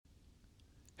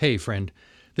Hey, friend,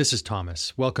 this is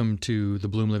Thomas. Welcome to the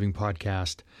Bloom Living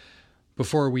Podcast.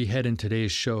 Before we head in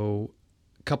today's show,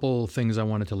 a couple things I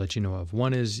wanted to let you know of.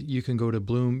 One is you can go to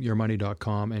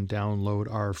bloomyourmoney.com and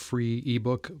download our free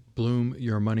ebook, Bloom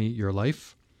Your Money, Your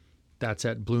Life. That's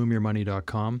at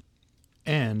bloomyourmoney.com.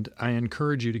 And I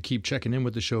encourage you to keep checking in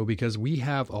with the show because we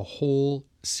have a whole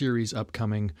series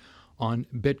upcoming on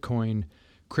Bitcoin,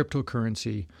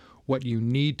 cryptocurrency, what you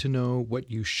need to know, what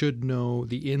you should know,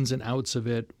 the ins and outs of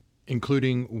it,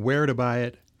 including where to buy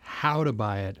it, how to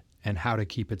buy it, and how to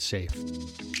keep it safe.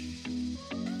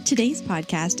 Today's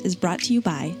podcast is brought to you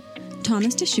by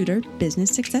Thomas DeShooter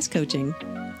Business Success Coaching.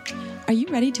 Are you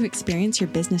ready to experience your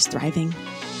business thriving?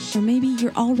 Or maybe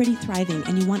you're already thriving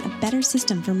and you want a better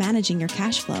system for managing your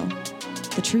cash flow.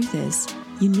 The truth is,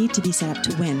 you need to be set up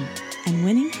to win, and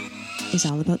winning is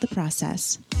all about the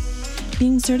process.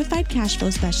 Being certified cash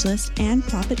flow specialist and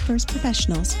profit first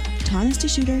professionals, Thomas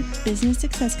DeShooter Business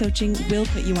Success Coaching will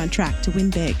put you on track to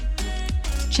win big.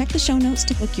 Check the show notes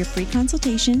to book your free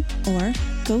consultation or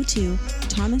go to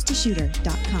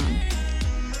thomasdeshooter.com.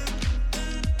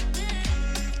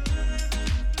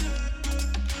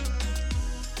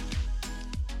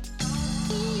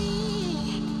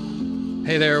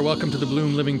 Hey there, welcome to the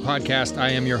Bloom Living Podcast.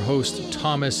 I am your host,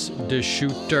 Thomas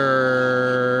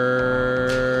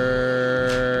DeShooter.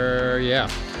 Yeah, I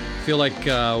feel like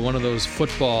one of those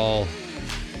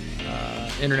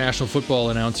international football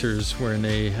announcers when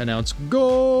they announce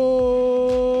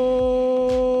goal.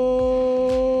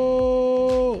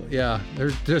 Yeah,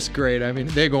 they're just great. I mean,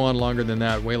 they go on longer than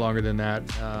that, way longer than that.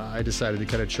 I decided to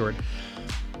cut it short.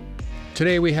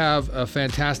 Today we have a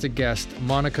fantastic guest,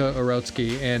 Monica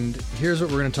Irauzqui, and here's what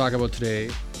we're going to talk about today.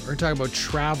 We're going to talk about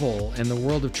travel and the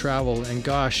world of travel. And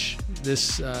gosh,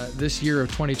 this year of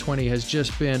 2020 has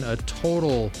just been a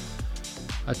total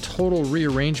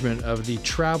rearrangement of the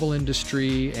travel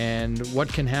industry and what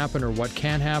can happen or what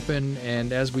can happen.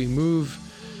 And as we move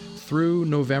through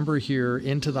November here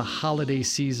into the holiday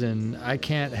season, I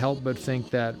can't help but think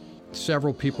that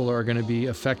several people are going to be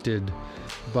affected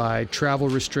by travel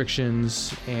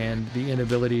restrictions and the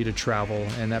inability to travel,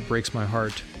 and that breaks my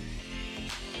heart.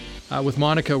 With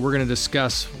Monica, we're going to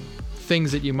discuss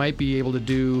things that you might be able to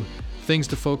do, things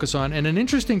to focus on, and an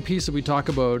interesting piece that we talk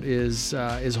about is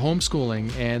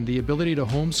homeschooling and the ability to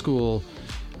homeschool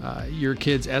your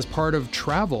kids as part of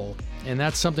travel. And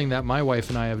that's something that my wife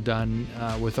and I have done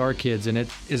with our kids, and it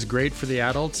is great for the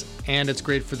adults and it's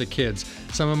great for the kids.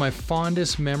 Some of my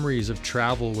fondest memories of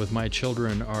travel with my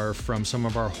children are from some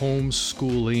of our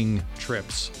homeschooling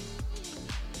trips.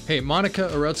 Hey, Monica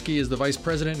Irauzqui is the vice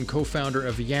president and co-founder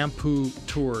of Yampu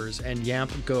Tours and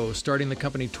Yamp Go, starting the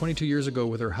company 22 years ago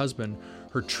with her husband.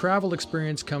 Her travel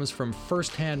experience comes from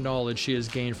firsthand knowledge she has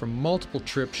gained from multiple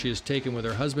trips she has taken with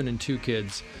her husband and two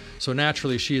kids. So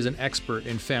naturally, she is an expert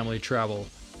in family travel.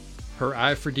 Her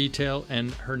eye for detail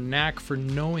and her knack for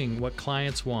knowing what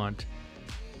clients want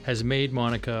has made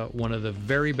Monica one of the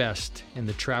very best in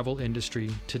the travel industry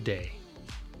today.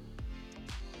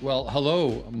 Well,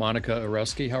 hello, Monica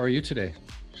Irauzqui. How are you today?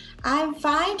 I'm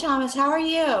fine, Thomas. How are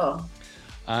you?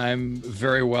 I'm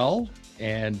very well.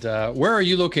 And where are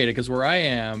you located? Because where I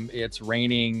am, it's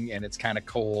raining and it's kind of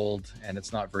cold and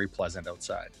it's not very pleasant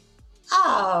outside.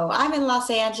 Oh, I'm in Los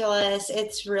Angeles.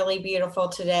 It's really beautiful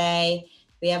today.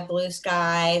 We have blue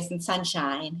skies and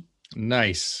sunshine.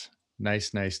 Nice.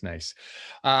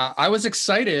 I was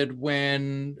excited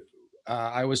when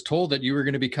I was told that you were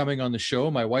going to be coming on the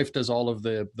show. My wife does all of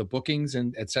the bookings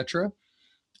and etc.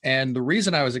 And the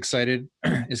reason I was excited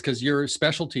is because your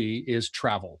specialty is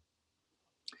travel.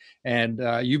 And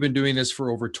you've been doing this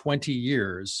for over 20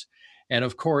 years. And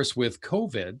of course, with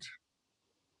COVID,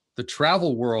 the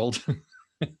travel world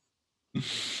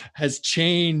has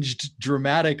changed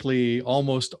dramatically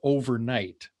almost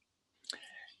overnight.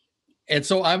 And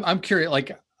so I'm curious,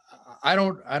 like, I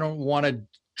don't want to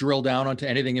drill down onto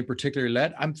anything in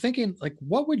particular. I'm thinking, like,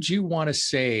 what would you want to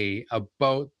say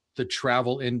about the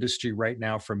travel industry right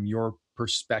now from your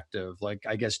perspective? Like,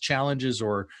 I guess challenges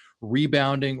or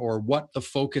rebounding, or what the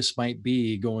focus might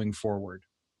be going forward?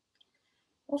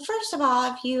 Well, first of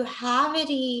all, if you have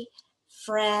any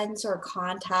friends or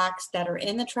contacts that are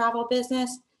in the travel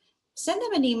business, send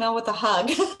them an email with a hug.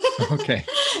 Okay.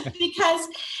 Because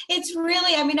it's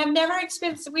really, I've never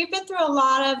experienced, we've been through a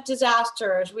lot of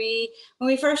disasters. When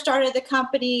we first started the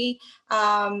company,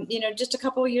 just a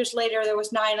couple of years later, there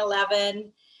was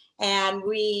 9/11. And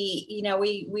we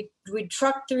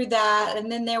trucked through that.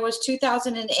 And then there was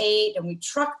 2008 and we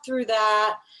trucked through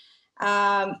that.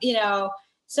 But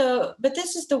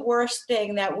this is the worst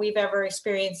thing that we've ever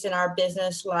experienced in our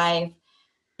business life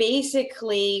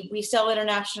basically we sell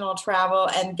international travel,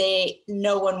 and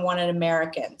no one wanted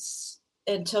Americans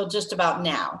until just about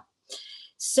now.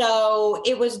 So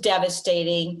it was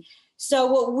devastating. So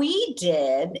what we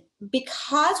did,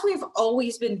 because we've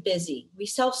always been busy, we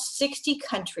sell 60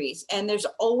 countries, and there's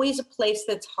always a place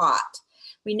that's hot.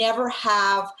 We never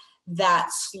have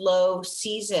that slow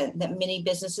season that many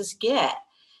businesses get.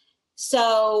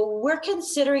 So we're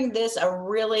considering this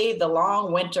the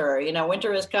long winter.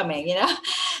 Winter is coming.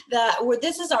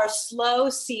 This is our slow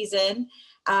season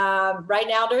right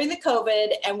now during the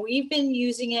COVID, and we've been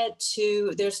using it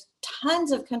there's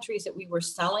tons of countries that we were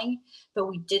selling, but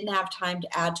we didn't have time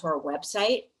to add to our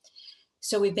website.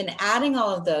 So we've been adding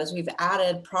all of those. We've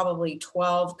added probably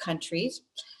 12 countries.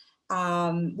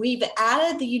 We've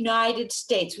added the United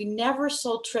States. We never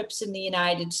sold trips in the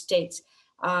United States.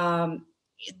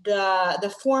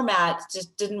 The format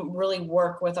just didn't really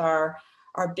work with our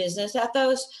business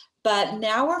ethos. But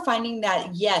now we're finding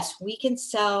that, yes, we can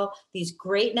sell these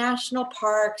great national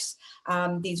parks,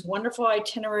 these wonderful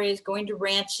itineraries, going to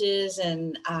ranches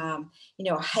and,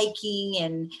 hiking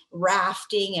and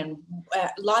rafting and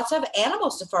lots of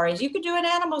animal safaris. You could do an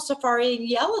animal safari in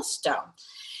Yellowstone.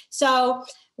 So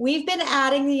we've been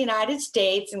adding the United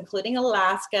States, including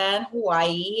Alaska and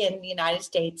Hawaii and the United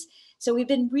States. So we've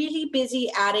been really busy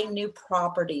adding new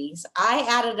properties. I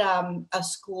added a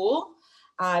school.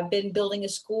 I've been building a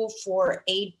school for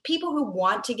people who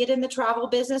want to get in the travel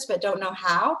business but don't know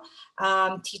how,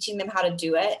 teaching them how to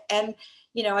do it. And,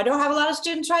 I don't have a lot of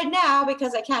students right now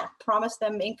because I can't promise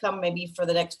them income maybe for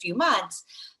the next few months.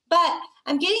 But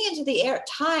I'm getting into the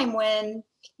time when,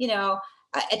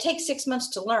 it takes 6 months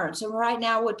to learn. So right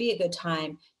now would be a good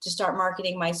time to start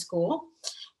marketing my school.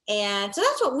 And so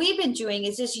that's what we've been doing,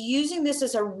 is just using this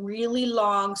as a really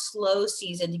long, slow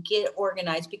season to get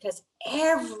organized, because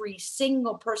every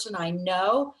single person I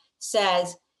know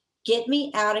says, get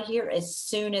me out of here as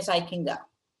soon as I can go,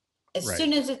 as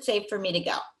soon as it's safe for me to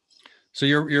go. So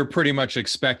you're pretty much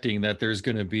expecting that there's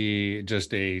going to be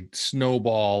just a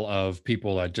snowball of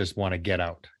people that just want to get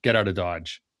out of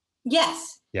Dodge.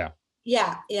 Yes. Yeah.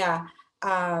 Yeah. Yeah.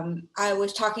 I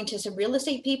was talking to some real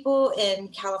estate people in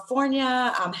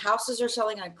California. Houses are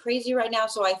selling like crazy right now.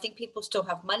 So I think people still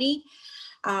have money.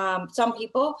 Some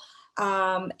people. We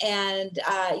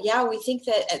think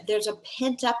that there's a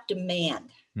pent up demand.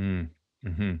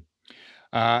 Mm-hmm.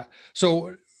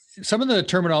 So some of the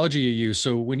terminology you use.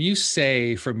 So when you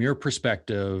say, from your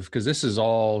perspective, because this is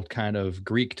all kind of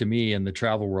Greek to me in the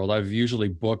travel world, I've usually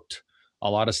booked a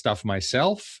lot of stuff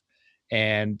myself.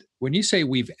 And when you say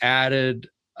we've added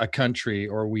a country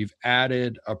or we've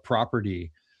added a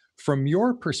property, from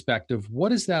your perspective, what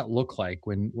does that look like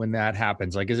when that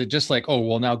happens? Like, is it just like, oh,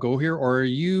 well, now go here? Or are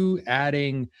you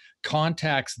adding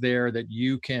contacts there that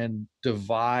you can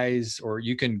devise or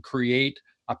you can create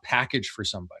a package for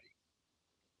somebody?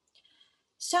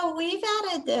 So we've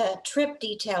added the trip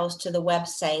details to the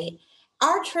website.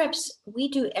 Our trips, we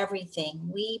do everything.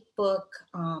 We book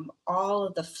all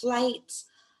of the flights,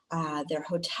 their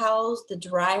hotels, the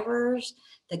drivers,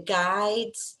 the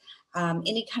guides,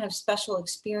 any kind of special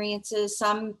experiences.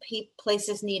 Some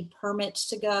places need permits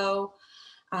to go.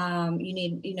 You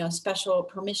need, special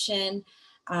permission.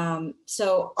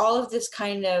 So all of this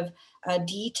kind of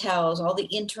details, all the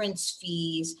entrance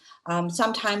fees.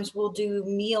 Sometimes we'll do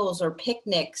meals or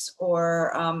picnics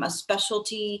or a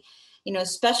specialty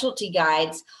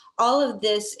guides. All of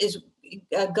this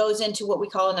goes into what we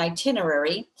call an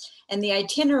itinerary. And the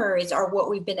itineraries are what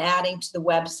we've been adding to the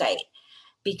website,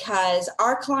 because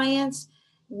our clients,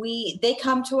 they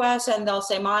come to us and they'll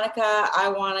say, Monica, I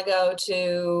want to go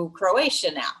to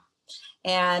Croatia now.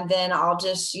 And then I'll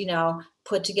just,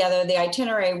 put together the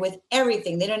itinerary with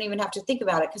everything. They don't even have to think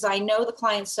about it, because I know the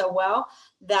clients so well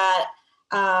that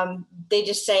they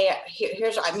just say,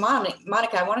 here's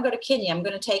Monica, I want to go to Kenya. I'm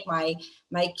going to take my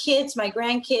kids, my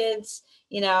grandkids,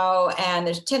 and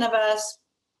there's 10 of us,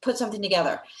 put something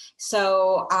together.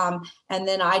 So, and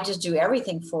then I just do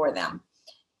everything for them.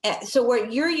 And so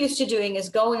what you're used to doing is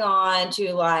going on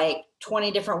to like 20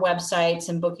 different websites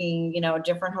and booking,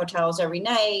 different hotels every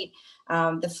night,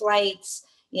 the flights,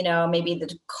 maybe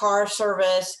the car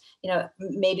service,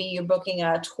 maybe you're booking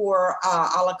a tour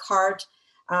a la carte.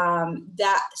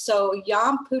 So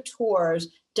Yampu Tours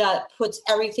puts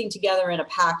everything together in a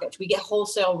package. We get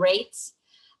wholesale rates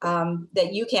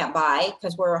that you can't buy,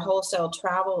 because we're a wholesale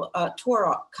travel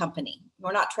tour company.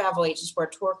 We're not travel agents, we're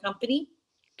a tour company.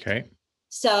 Okay.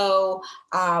 So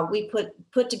we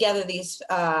put together these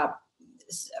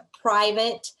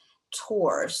private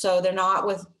tours. So they're not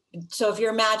with So if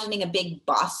you're imagining a big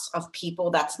bus of people,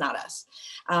 that's not us.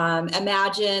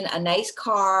 Imagine a nice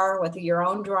car with your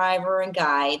own driver and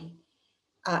guide.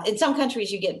 In some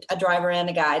countries, you get a driver and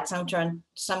a guide. Some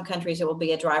countries, it will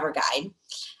be a driver guide.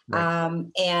 Right.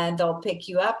 And they'll pick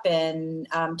you up and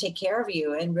take care of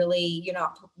you. And really,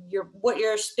 what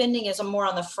you're spending is more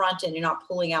on the front end. You're not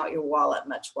pulling out your wallet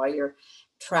much while you're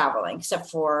traveling, except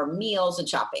for meals and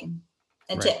shopping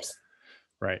and tips.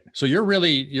 Right. So you're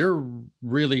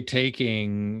really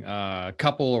taking a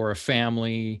couple or a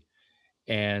family,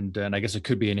 and I guess it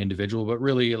could be an individual, but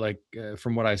really, like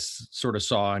from what I sort of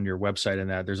saw on your website, and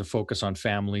that there's a focus on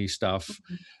family stuff.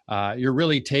 You're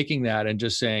really taking that and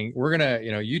just saying, we're gonna,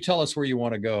 you tell us where you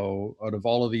want to go out of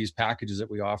all of these packages that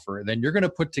we offer, and then you're going to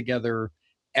put together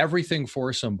everything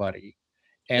for somebody,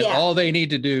 and all they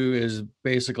need to do is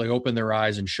basically open their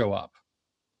eyes and show up.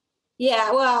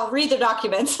 Yeah, well, read their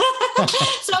documents.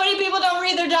 So many people don't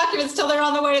read their documents till they're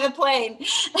on the way to the plane.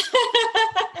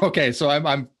 Okay, so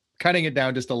I'm cutting it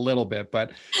down just a little bit,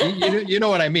 but you know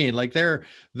what I mean. Like the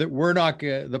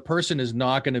person is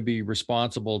not going to be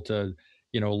responsible to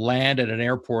land at an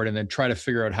airport and then try to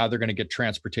figure out how they're going to get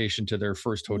transportation to their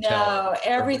first hotel. No,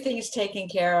 everything's taken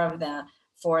care of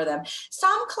for them.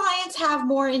 Some clients have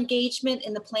more engagement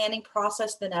in the planning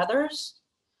process than others.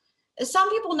 Some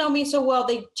people know me so well,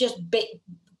 they just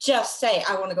say,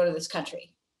 I want to go to this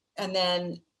country. And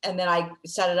then I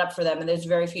set it up for them, and there's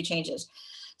very few changes.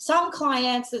 Some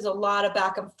clients, there's a lot of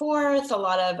back and forth, a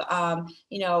lot of, a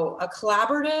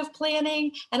collaborative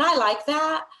planning. And I like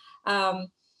that.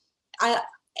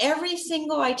 Every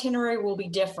single itinerary will be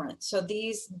different. So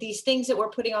these things that we're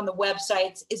putting on the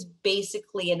websites is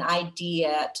basically an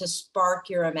idea to spark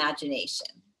your imagination.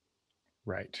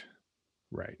 Right.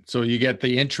 So you get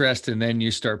the interest, and then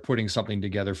you start putting something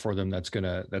together for them that's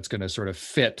gonna sort of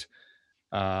fit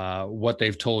what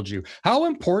they've told you. How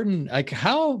important, like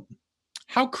how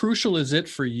crucial is it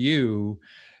for you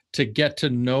to get to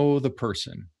know the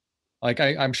person? Like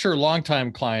I'm sure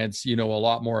longtime clients, a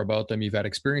lot more about them. You've had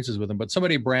experiences with them, but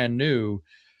somebody brand new,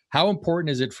 how important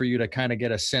is it for you to kind of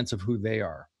get a sense of who they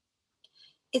are?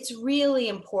 It's really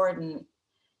important.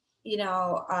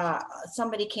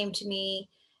 Somebody came to me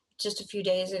just a few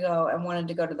days ago and wanted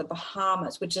to go to the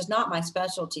Bahamas, which is not my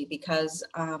specialty, because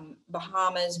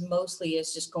Bahamas mostly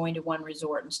is just going to one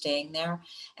resort and staying there.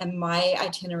 And my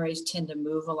itineraries tend to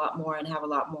move a lot more and have a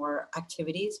lot more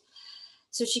activities.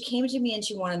 So she came to me and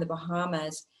she wanted the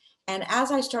Bahamas. And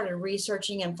as I started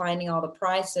researching and finding all the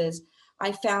prices,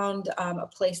 I found a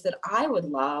place that I would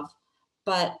love,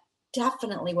 but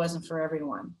definitely wasn't for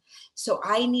everyone. So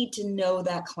I need to know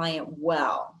that client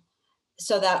well,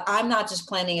 so that I'm not just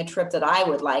planning a trip that I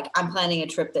would like, I'm planning a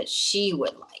trip that she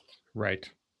would like. Right.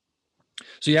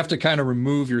 So you have to kind of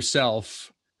remove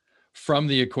yourself from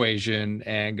the equation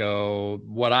and go,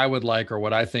 what I would like or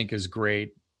what I think is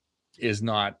great is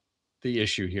not the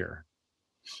issue here.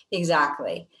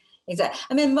 Exactly. I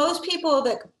mean, most people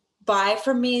that buy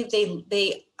from me,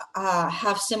 they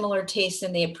have similar tastes,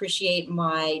 and they appreciate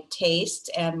my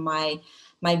taste and my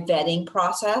vetting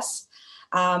process.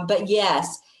 But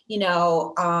yes,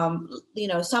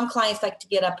 some clients like to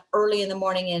get up early in the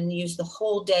morning and use the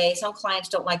whole day. Some clients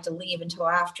don't like to leave until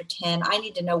after 10. I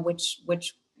need to know which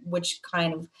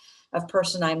kind of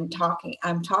person I'm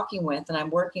talking with and I'm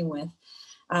working with.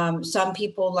 Some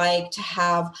people like to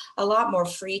have a lot more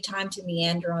free time to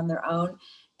meander on their own.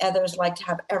 Others like to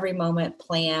have every moment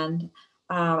planned.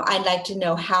 I'd like to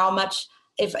know how much,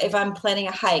 if I'm planning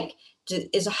a hike,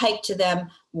 is a hike to them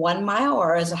 1 mile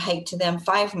or is a hike to them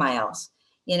 5 miles?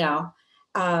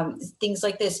 Things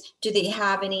like this. Do they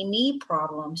have any knee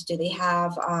problems? Do they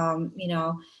have,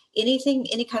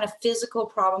 any kind of physical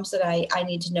problems that I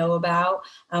need to know about?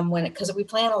 Because we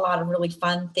plan a lot of really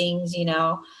fun things,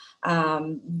 going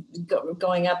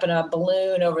up in a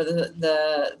balloon over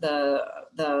the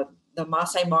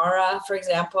Masai Mara, for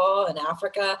example, in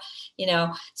Africa,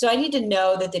 so I need to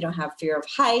know that they don't have fear of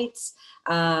heights.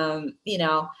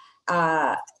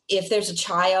 If there's a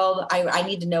child, I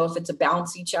need to know if it's a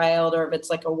bouncy child or if it's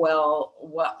like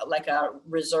like a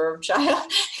reserved child.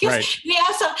 Right.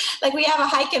 we have a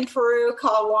hike in Peru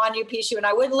called Huayna Picchu, and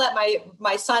I wouldn't let my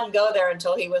son go there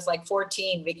until he was like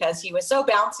 14 because he was so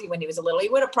bouncy when he was little. He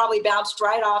would have probably bounced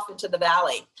right off into the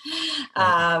valley.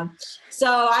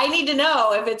 So I need to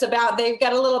know if it's they've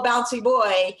got a little bouncy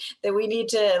boy that we need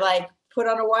to like put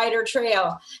on a wider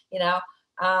trail,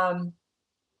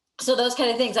 So those kind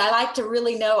of things. I like to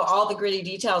really know all the gritty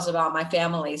details about my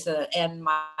families and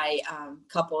my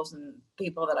couples and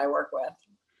people that I work with.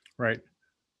 Right.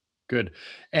 Good.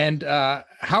 And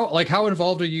how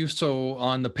involved are you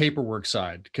on the paperwork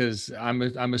side? Because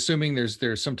I'm assuming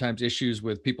there's sometimes issues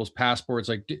with people's passports.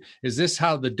 Like, is this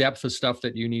how the depth of stuff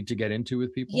that you need to get into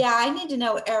with people? Yeah, I need to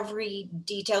know every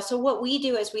detail. So what we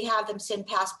do is we have them send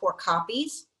passport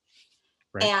copies,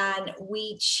 Right. and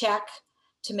we check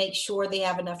to make sure they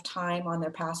have enough time on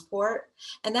their passport.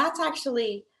 And that's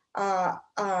actually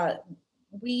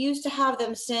we used to have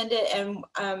them send it, and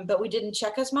but we didn't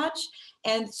check as much,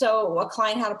 and so a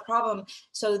client had a problem.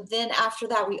 So then after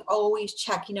that, we always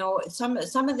check. Some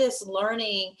of this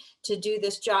learning to do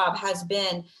this job has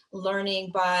been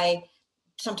learning by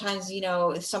sometimes,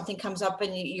 if something comes up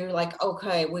and you're like,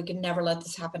 okay, we can never let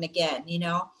this happen again.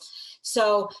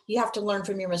 So you have to learn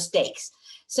from your mistakes.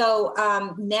 So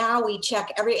now we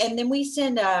check and then we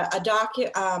send a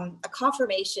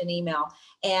confirmation email.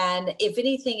 And if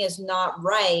anything is not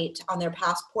right on their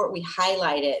passport, we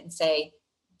highlight it and say,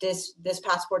 this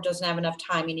passport doesn't have enough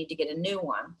time. You need to get a new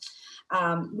one.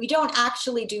 We don't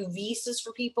actually do visas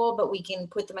for people, but we can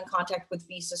put them in contact with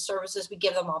visa services. We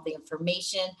give them all the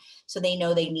information so they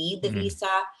know they need the visa.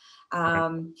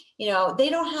 They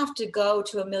don't have to go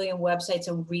to a million websites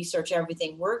and research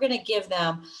everything. We're going to give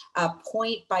them a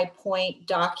point-by-point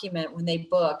document when they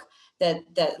book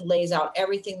that lays out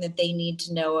everything that they need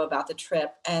to know about the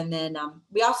trip. And then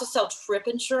we also sell trip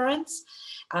insurance,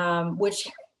 which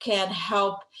can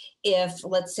help if,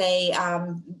 let's say,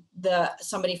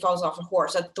 somebody falls off a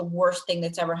horse. That's the worst thing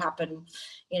that's ever happened,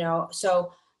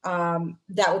 so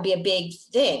that would be a big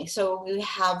thing. So we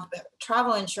have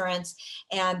travel insurance,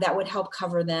 and that would help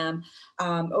cover them.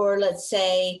 Or let's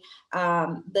say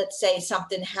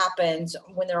something happens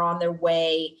when they're on their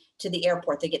way to the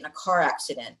airport, they get in a car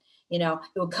accident, it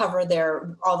would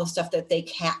cover all the stuff that they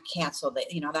can't cancel,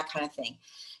 that kind of thing.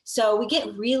 So we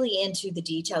get really into the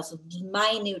details,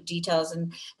 minute details,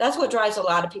 and that's what drives a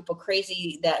lot of people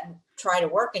crazy that try to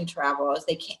work in travel. Is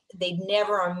they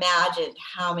never imagined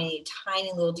how many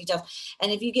tiny little details.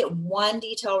 And if you get one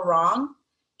detail wrong,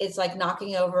 it's like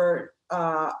knocking over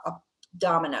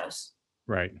dominoes.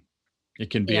 Right.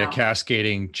 It can be a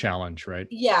cascading challenge, right?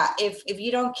 Yeah. If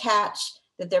you don't catch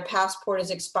that their passport is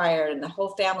expired and the whole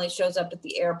family shows up at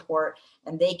the airport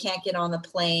and they can't get on the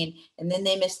plane, and then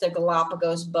they miss their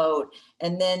Galapagos boat,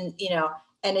 and then,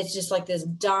 and it's just like this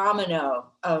domino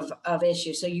of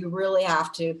issues. So you really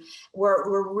have to,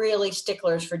 we're really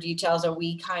sticklers for details, and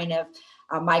we kind of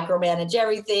micromanage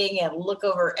everything and look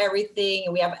over everything.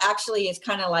 And we have it's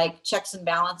kind of like checks and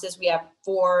balances. We have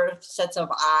 4 sets of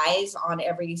eyes on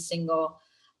every single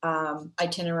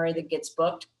itinerary that gets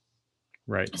booked.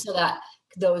 Right. So that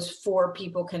those 4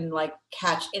 people can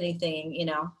catch anything,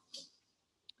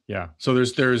 Yeah. So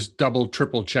there's double,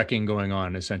 triple checking going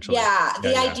on essentially. Yeah.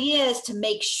 The idea is to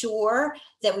make sure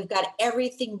that we've got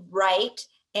everything right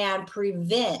and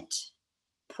prevent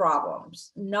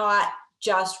problems, not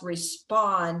just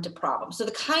respond to problems. So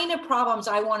the kind of problems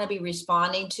I want to be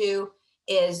responding to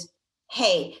is,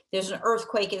 hey, there's an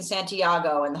earthquake in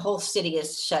Santiago and the whole city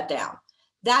is shut down.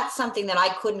 That's something that I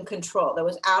couldn't control. That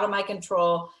was out of my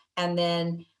control. And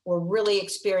then we're really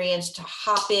experienced to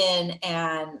hop in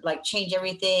and change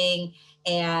everything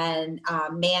and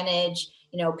manage,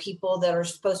 people that are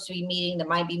supposed to be meeting that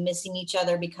might be missing each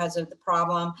other because of the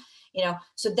problem,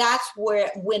 so that's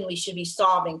when we should be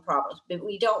solving problems. But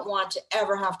we don't want to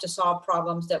ever have to solve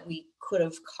problems that we could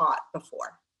have caught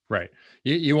before. Right.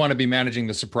 You want to be managing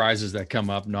the surprises that come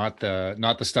up, not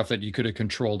the stuff that you could have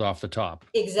controlled off the top.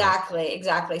 Exactly. Right?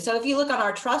 Exactly. So if you look on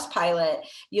our Trustpilot,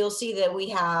 you'll see that we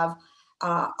have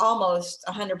almost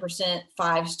 100%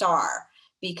 5-star,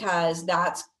 because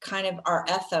that's kind of our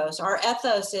ethos. Our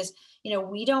ethos is,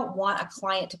 we don't want a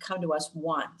client to come to us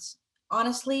once.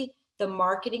 Honestly, the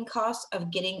marketing cost of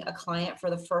getting a client for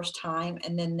the first time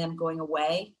and then them going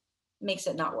away makes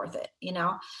it not worth it,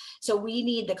 So we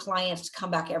need the clients to come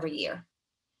back every year,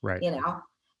 right?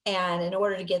 And in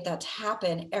order to get that to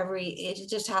happen, it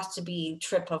just has to be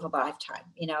trip of a lifetime.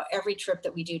 Every trip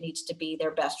that we do needs to be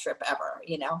their best trip ever,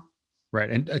 Right.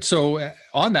 And so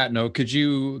on that note, could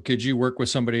you work with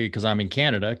somebody, because I'm in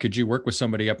Canada, could you work with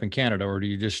somebody up in Canada, or do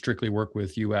you just strictly work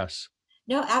with US?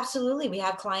 No, absolutely. We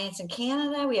have clients in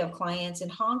Canada. We have clients in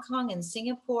Hong Kong and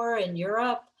Singapore and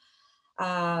Europe,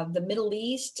 the Middle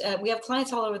East. We have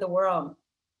clients all over the world.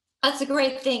 That's the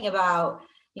great thing about,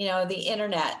 the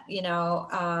internet.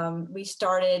 We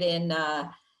started in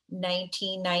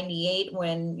 1998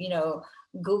 when,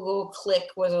 Google Click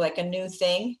was like a new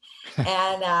thing.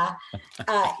 And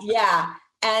yeah.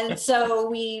 And so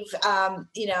we've,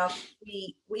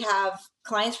 we have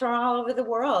clients from all over the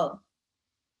world.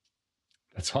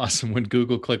 That's awesome. When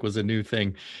Google Click was a new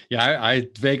thing. Yeah, I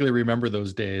vaguely remember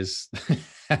those days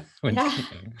when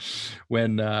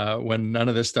Yeah. when none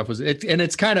of this stuff was it, and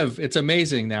it's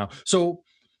amazing now. So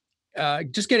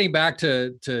just getting back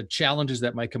to challenges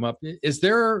that might come up, is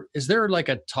there like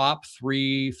a top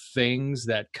three things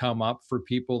that come up for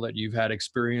people that you've had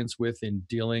experience with in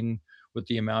dealing with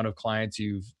the amount of clients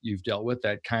you've dealt with,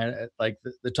 that kind of like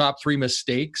the top three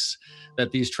mistakes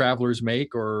that these travelers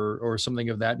make, or something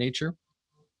of that nature?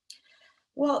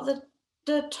 Well,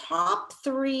 the top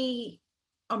three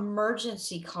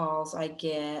emergency calls I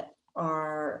get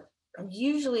are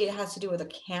usually it has to do with a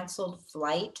canceled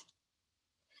flight.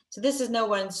 So this is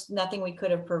nothing we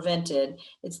could have prevented.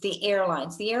 It's the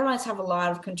airlines. The airlines have a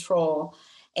lot of control,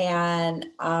 and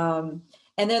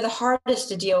they're the hardest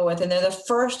to deal with, and they're the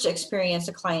first experience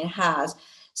a client has.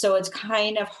 So it's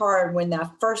kind of hard when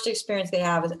that first experience they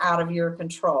have is out of your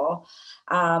control.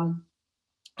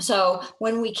 So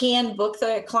when we can book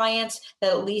the clients,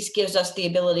 that at least gives us the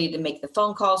ability to make the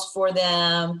phone calls for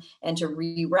them and to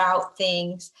reroute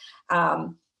things.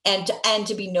 And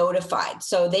to be notified.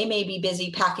 So they may be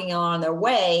busy packing on their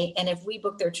way. And if we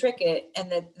book their ticket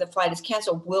and the flight is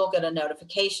canceled, we'll get a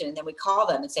notification. And then we call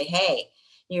them and say, hey,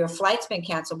 your flight's been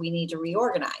canceled. We need to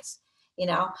reorganize,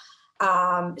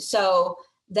 So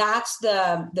that's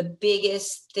the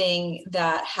biggest thing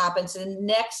that happens. The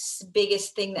next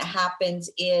biggest thing that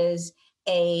happens is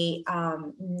a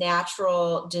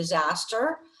natural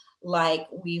disaster. Like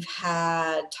we've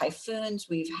had typhoons,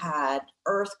 we've had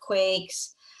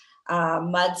earthquakes,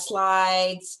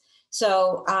 mudslides.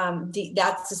 So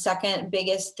that's the second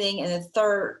biggest thing. And the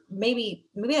third, maybe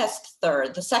that's the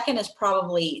third. The second is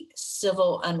probably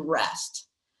civil unrest.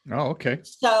 Oh, okay.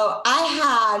 So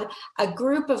I had a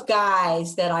group of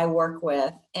guys that I work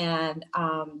with, and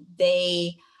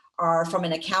they are from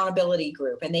an accountability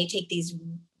group, and they take these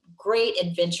great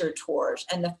adventure tours.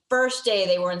 And the first day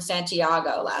they were in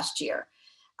Santiago last year,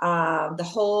 the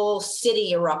whole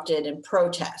city erupted in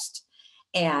protest.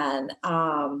 And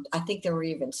I think there were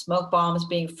even smoke bombs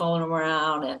being flown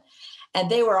around, and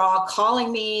they were all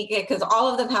calling me because all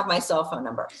of them have my cell phone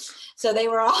number. So they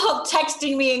were all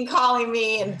texting me and calling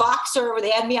me, and Boxer, they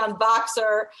had me on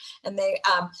Boxer, and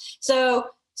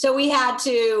so we had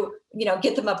to,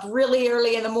 get them up really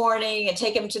early in the morning and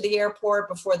take them to the airport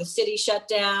before the city shut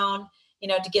down,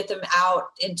 to get them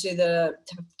out into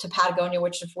to Patagonia,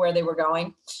 which is where they were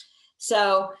going.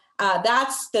 So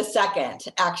that's the second,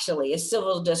 actually, is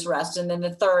civil distress. And then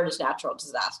the third is natural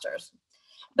disasters.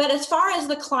 But as far as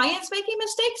the clients making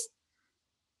mistakes,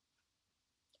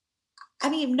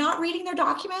 not reading their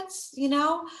documents,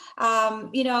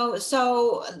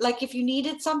 so like if you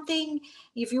needed something,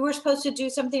 if you were supposed to do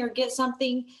something or get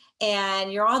something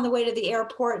and you're on the way to the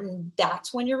airport and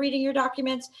that's when you're reading your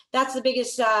documents, that's the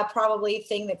biggest probably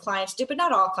thing that clients do, but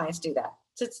not all clients do that.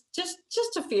 So it's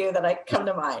just a few that I come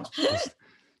to mind.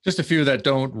 Just a few that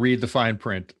don't read the fine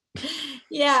print.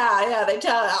 Yeah. They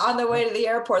tell on the way to the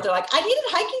airport, they're like, I needed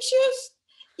hiking shoes.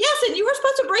 Yes, and you were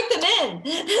supposed to break them in.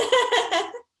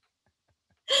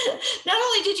 Not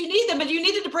only did you need them, but you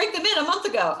needed to break them in a month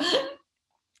ago.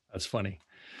 That's funny.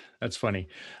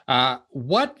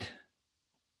 What,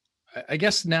 I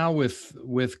guess now with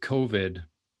COVID,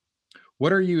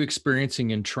 what are you experiencing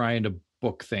in trying to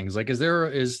book things? Like,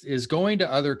 is going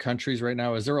to other countries right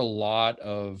now, is there a lot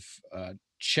of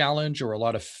challenge or a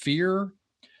lot of fear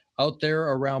out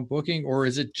there around booking, or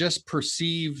is it just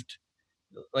perceived?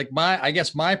 Like I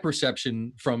guess my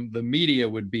perception from the media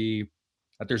would be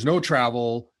that there's no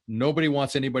travel, nobody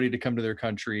wants anybody to come to their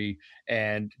country,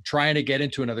 and trying to get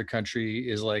into another country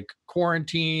is like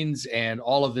quarantines and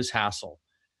all of this hassle.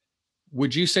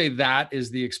 Would you say that is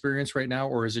the experience right now,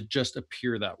 or is it just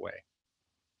appear that way?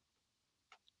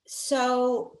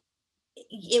 So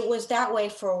it was that way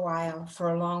for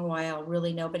a long while.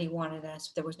 Really, nobody wanted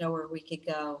us. There was nowhere we could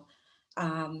go.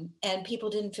 And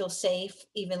people didn't feel safe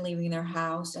even leaving their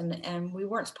house, and we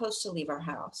weren't supposed to leave our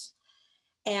house.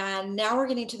 And now we're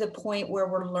getting to the point where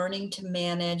we're learning to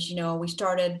manage. We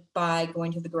started by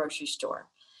going to the grocery store,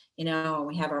 and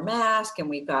we have our mask and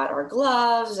we've got our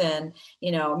gloves, and,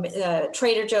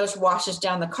 Trader Joe's washes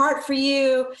down the cart for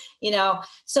you,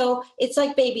 so it's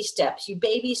like baby steps. You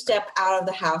baby step out of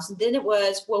the house. And then it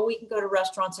was, well, we can go to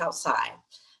restaurants outside.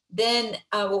 Then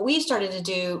what we started to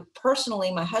do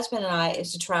personally, my husband and I,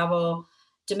 is to travel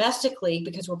domestically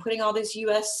because we're putting all these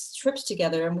U.S. trips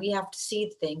together and we have to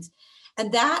see things.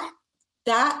 And that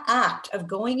act of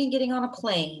going and getting on a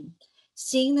plane,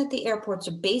 seeing that the airports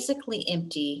are basically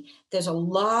empty, there's a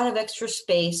lot of extra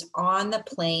space on the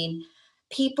plane.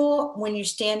 People, when you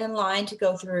stand in line to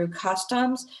go through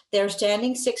customs, they're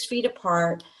standing 6 feet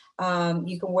apart.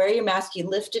 You can wear your mask. You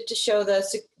lift it to show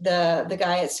the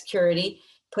guy at security,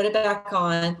 put it back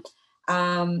on.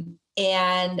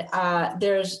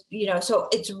 There's, so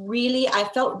it's really, I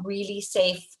felt really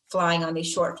safe flying on these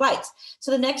short flights.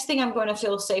 So the next thing I'm going to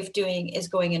feel safe doing is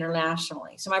going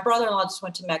internationally. So my brother-in-law just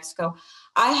went to Mexico.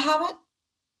 I haven't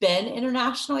been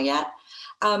international yet,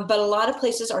 but a lot of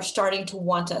places are starting to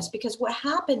want us, because what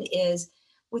happened is,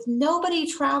 with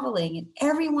nobody traveling and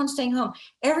everyone staying home,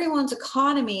 everyone's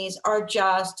economies are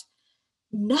just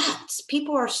nuts.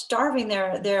 People are starving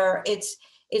there. It's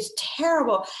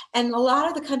terrible. And a lot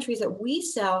of the countries that we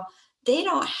sell, they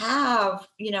don't have,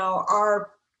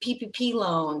 our PPP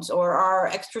loans or our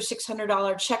extra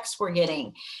 $600 checks we're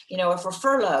getting, if we're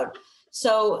furloughed.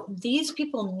 So these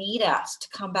people need us to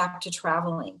come back to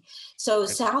traveling. So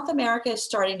South America is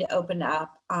starting to open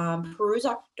up. Peru's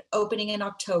opening in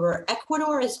October.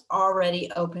 Ecuador is already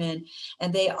open,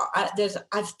 and there's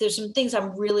some things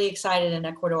I'm really excited in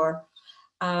Ecuador.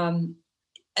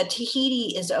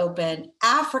 Tahiti is open.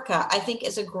 Africa, I think,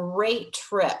 is a great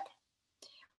trip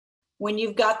when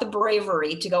you've got the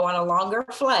bravery to go on a longer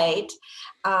flight.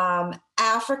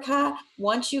 Africa,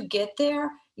 once you get there,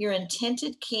 you're in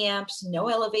tented camps, no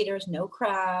elevators, no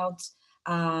crowds.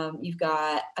 You've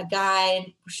got a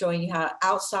guide showing you how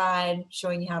outside,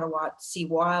 showing you how to see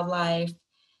wildlife.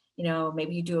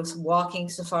 Maybe you do a walking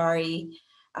safari,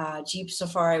 Jeep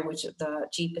safari, which the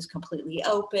Jeep is completely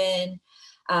open.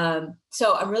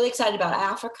 So I'm really excited about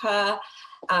Africa.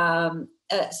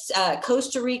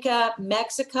 Costa Rica,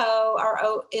 Mexico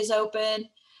is open.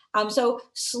 So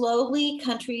slowly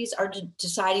countries are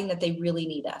deciding that they really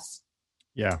need us.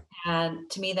 Yeah. And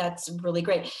to me, that's really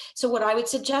great. So what I would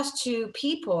suggest to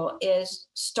people is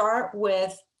start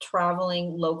with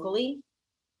traveling locally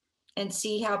and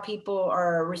see how people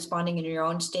are responding in your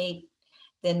own state.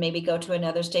 Then maybe go to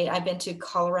another state. I've been to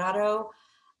Colorado,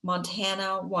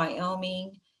 Montana,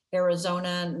 Wyoming,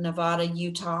 Arizona, Nevada,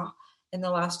 Utah in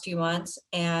the last few months.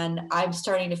 And I'm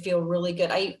starting to feel really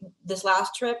good. This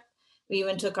last trip, we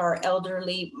even took our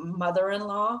elderly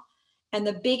mother-in-law, and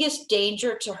the biggest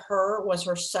danger to her was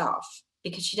herself,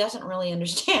 because she doesn't really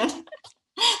understand.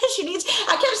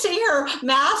 I kept seeing her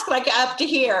mask like up to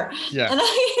here. Yeah. And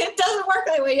it doesn't work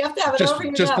that way. You have to have it over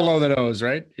your just nose. below the nose,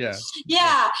 right? Yeah.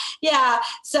 Yeah.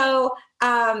 So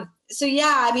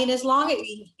yeah, I mean, as long as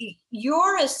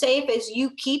you're as safe as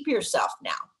you keep yourself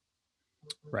now.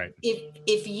 Right.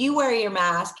 If you wear your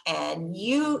mask and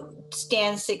you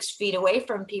stand 6 feet away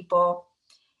from people,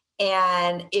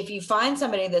 and if you find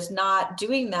somebody that's not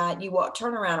doing that, you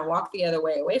turn around and walk the other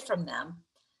way away from them,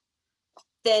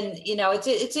 then,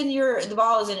 the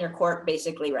ball is in your court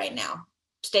basically right now.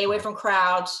 Stay away from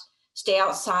crowds, stay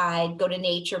outside, go to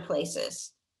nature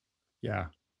places. Yeah.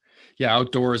 Yeah.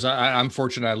 Outdoors. I'm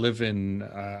fortunate. I live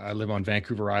on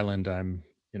Vancouver Island. I'm,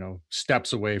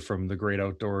 steps away from the great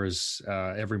outdoors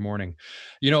every morning.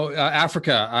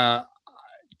 Africa,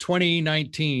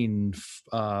 2019,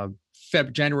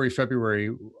 January,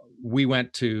 February, we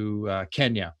went to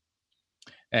Kenya.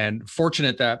 And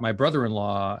fortunate that my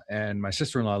brother-in-law and my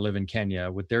sister-in-law live in Kenya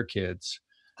with their kids.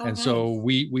 Oh, and nice. So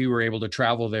we were able to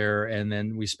travel there, and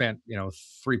then we spent,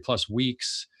 3+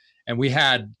 weeks, and we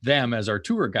had them as our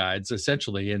tour guides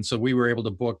essentially. And so we were able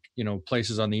to book,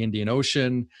 places on the Indian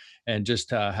Ocean and just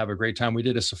have a great time. We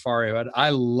did a safari. But I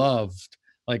loved,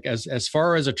 like, as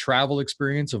far as a travel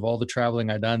experience of all the traveling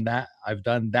I've done,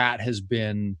 that has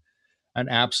been an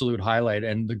absolute highlight.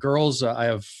 And the girls, I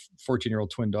have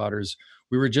 14-year-old twin daughters.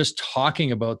 We were just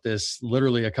talking about this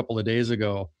literally a couple of days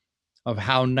ago, of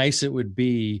how nice it would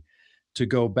be to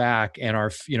go back. And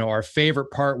our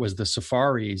favorite part was the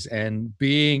safaris and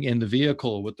being in the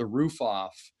vehicle with the roof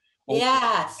off.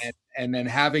 Yes. And then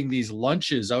having these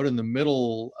lunches out in the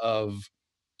middle of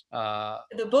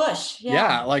the bush.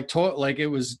 Yeah. Like it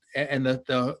was, and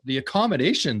the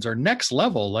accommodations are next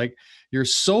level. Like, you're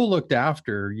so looked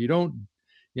after. You don't,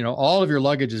 all of your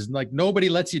luggage is like, nobody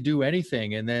lets you do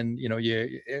anything. And then,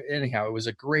 anyhow, it was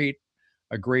a great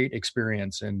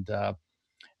experience. And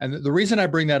the reason I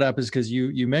bring that up is because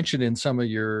you mentioned in some of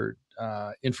your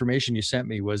information you sent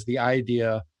me was the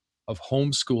idea of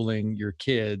homeschooling your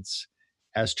kids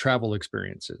as travel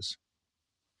experiences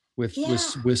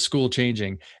with school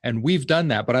changing. And we've done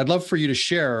that, but I'd love for you to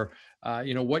share,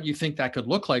 what you think that could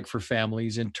look like for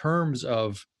families in terms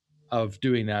of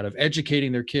doing that, of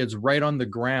educating their kids right on the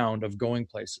ground, of going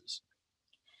places.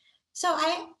 So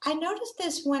I noticed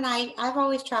this when I've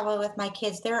always traveled with my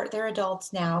kids. They're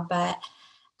adults now, but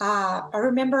I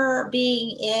remember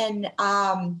being in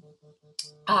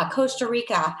Costa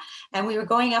Rica, and we were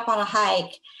going up on a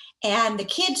hike, and the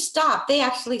kids stopped. They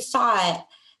actually saw it.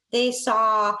 They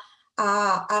saw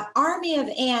an army of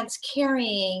ants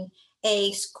carrying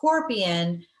a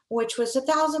scorpion, which was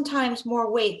 1,000 times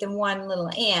more weight than one little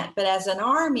ant. But as an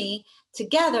army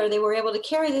together, they were able to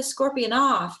carry this scorpion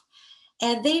off.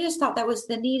 And they just thought that was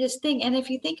the neatest thing. And if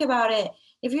you think about it,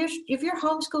 if you're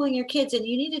homeschooling your kids and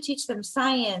you need to teach them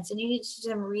science and you need to teach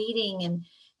them reading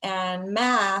and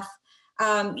math,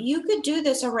 you could do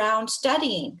this around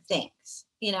studying things,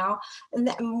 And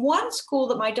one school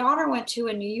that my daughter went to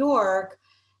in New York,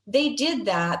 they did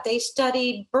that. They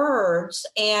studied birds,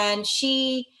 and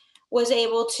she was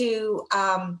able to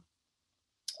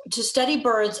study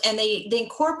birds, and they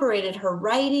incorporated her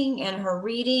writing and her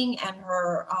reading and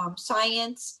her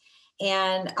science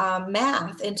and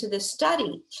math into this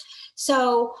study.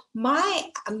 So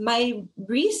my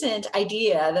recent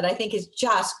idea that I think is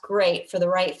just great for the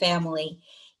right family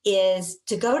is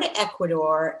to go to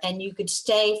Ecuador, and you could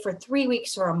stay for 3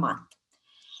 weeks or a month.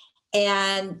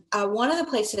 And one of the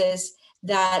places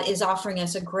that is offering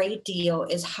us a great deal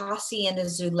is Hacienda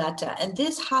Zuleta. And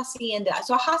this hacienda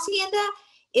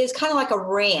is kind of like a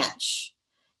ranch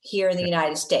here in the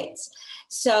United States.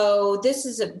 So this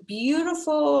is a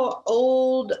beautiful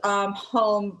old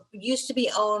home, used to be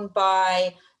owned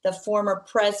by the former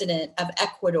president of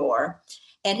Ecuador,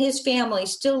 and his family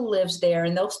still lives there,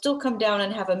 and they'll still come down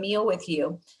and have a meal with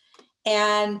you.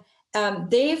 And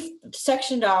they've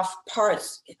sectioned off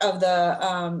parts of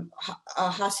the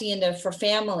hacienda for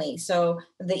family. So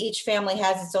each family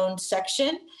has its own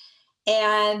section,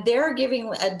 and they're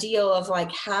giving a deal of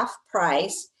like half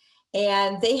price.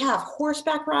 And they have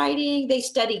horseback riding. They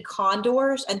study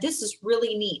condors. And this is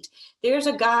really neat. There's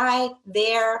a guy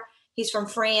there. He's from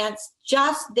France,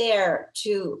 just there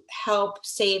to help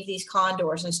save these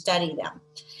condors and study them.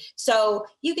 So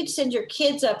you could send your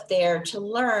kids up there to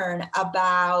learn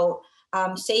about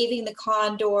saving the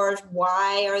condors.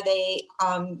 Why are they,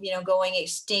 going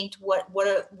extinct? What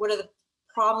are the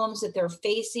problems that they're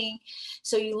facing?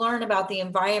 So you learn about the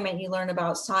environment. You learn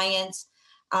about science.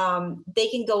 They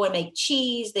can go and make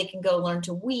cheese. They can go learn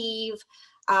to weave.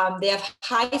 They have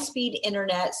high-speed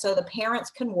internet, so the parents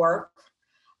can work.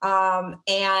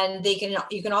 And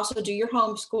you can also do your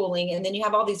homeschooling, and then you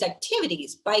have all these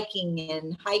activities, biking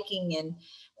and hiking and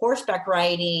horseback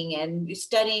riding and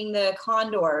studying the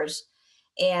condors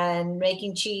and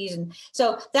making cheese. And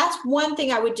so that's one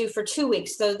thing I would do for 2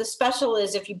 weeks. So the special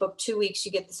is if you book 2 weeks,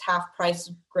 you get this half price,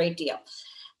 great deal.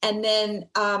 And then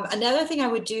another thing I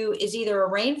would do is either a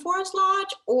rainforest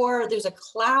lodge, or there's a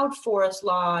cloud forest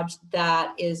lodge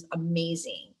that is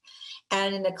amazing.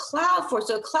 And in the cloud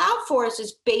forest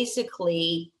is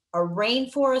basically a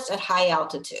rainforest at high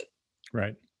altitude.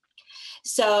 Right.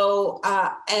 So,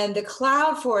 and the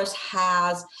cloud forest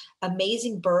has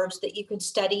amazing birds that you can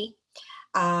study.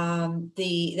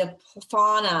 The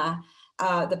fauna,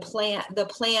 the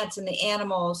plants and the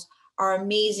animals are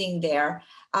amazing there.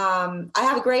 I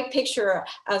have a great picture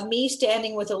of me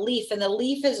standing with a leaf, and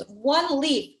one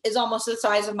leaf is almost the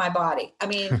size of my body. I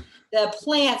mean, the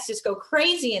plants just go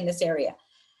crazy in this area.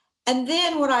 And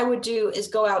then what I would do is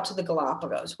go out to the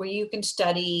Galapagos, where you can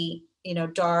study,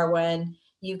 Darwin,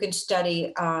 you can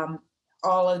study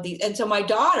all of these. And so my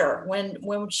daughter,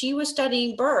 when she was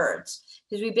studying birds,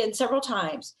 because we've been several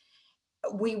times,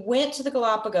 we went to the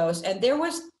Galapagos, and there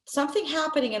was something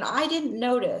happening, and I didn't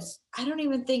notice. I don't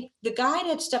even think the guide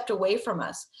had stepped away from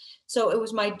us. So it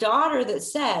was my daughter that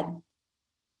said,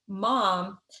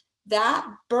 "Mom, that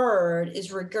bird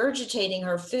is regurgitating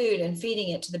her food and feeding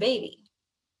it to the baby."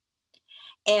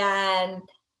 And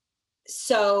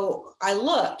so I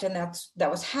looked, and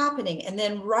that was happening. And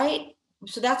then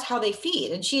so that's how they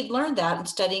feed. And she had learned that in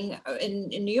studying in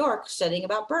New York, studying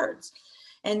about birds.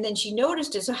 And then she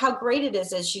noticed it. So how great it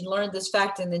is as she learned this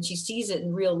fact, and then she sees it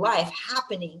in real life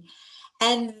happening.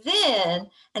 And then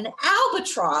an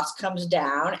albatross comes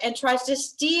down and tries to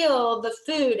steal the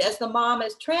food as the mom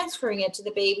is transferring it to the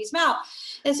baby's mouth.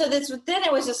 And so then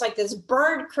it was just like this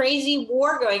bird crazy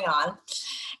war going on.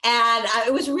 And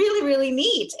it was really, really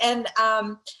neat. And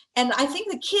I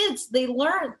think the kids, they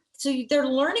learn. So they're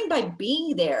learning by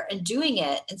being there and doing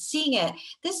it and seeing it.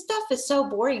 This stuff is so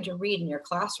boring to read in your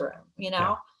classroom,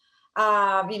 Yeah.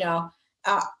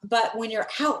 But when you're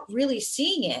out really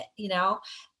seeing it,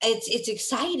 it's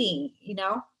exciting,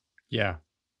 Yeah.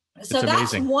 So it's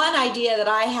that's amazing. one idea that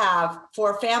I have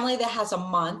for a family that has a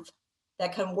month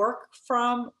that can work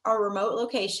from a remote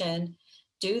location,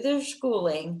 do their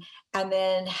schooling, and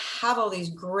then have all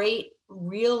these great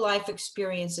real life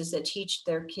experiences that teach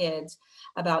their kids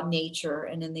about nature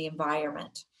and in the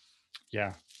environment.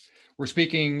 Yeah. We're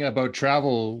speaking about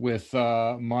travel with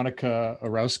Monica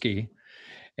Irauzqui.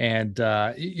 And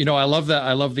I love that.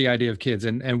 I love the idea of kids,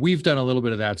 and we've done a little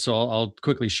bit of that. So I'll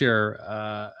quickly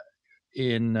share.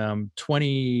 In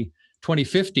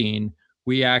 2015,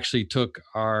 we actually took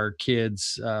our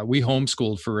kids, we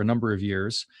homeschooled for a number of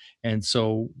years. And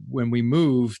so when we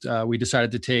moved, we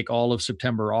decided to take all of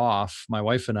September off, my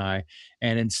wife and I.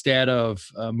 And instead of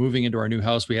moving into our new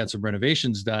house, we had some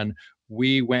renovations done.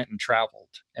 We went and traveled,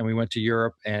 and we went to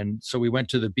Europe. And so we went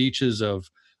to the beaches of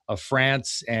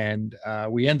France, and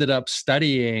we ended up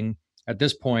studying at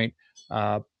this point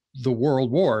the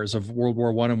world wars of World War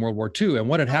I and World War II. And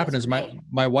what had happened is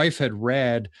my wife had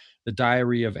read the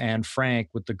diary of Anne Frank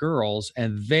with the girls,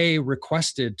 and they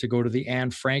requested to go to the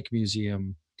Anne Frank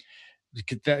Museum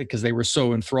because they were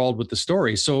so enthralled with the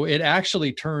story. So it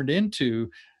actually turned into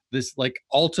this like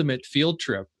ultimate field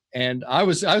trip. And I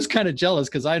was kind of jealous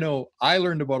because I know I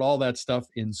learned about all that stuff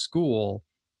in school,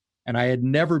 and I had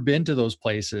never been to those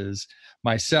places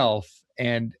myself.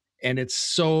 And it's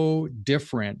so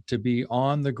different to be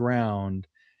on the ground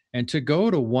and to go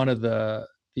to one of the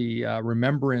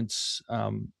remembrance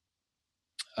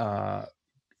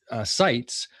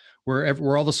sites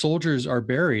where all the soldiers are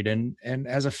buried. And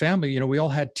as a family, we all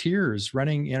had tears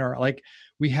running in our, like,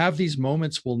 we have these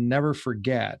moments we'll never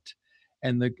forget.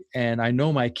 And I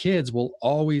know my kids will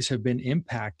always have been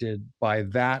impacted by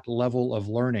that level of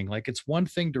learning. Like, it's one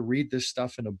thing to read this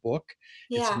stuff in a book.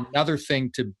 It's another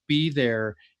thing to be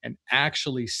there and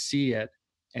actually see it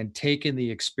and take in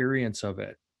the experience of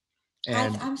it.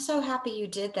 And I'm so happy you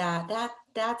did that.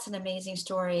 That's an amazing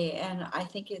story. And I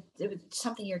think it's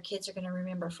something your kids are going to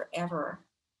remember forever.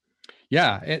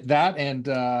 yeah, and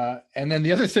then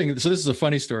the other thing. So this is a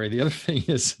funny story. The other thing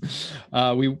is,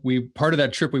 we part of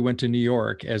that trip we went to New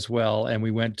York as well, and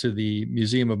we went to the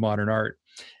Museum of Modern Art,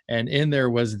 and in there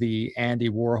was the Andy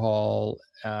Warhol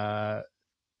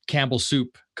Campbell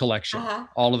Soup collection,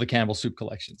 all of the Campbell Soup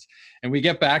collections. And we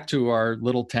get back to our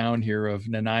little town here of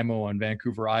Nanaimo on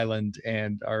Vancouver Island,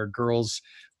 and our girls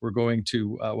were going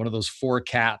to one of those 4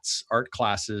 cats art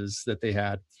classes that they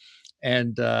had.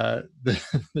 And the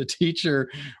teacher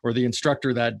or the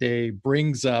instructor that day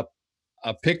brings up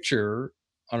a picture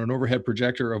on an overhead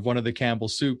projector of one of the Campbell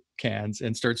Soup cans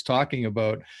and starts talking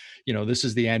about, this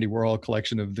is the Andy Warhol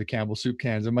collection of the Campbell Soup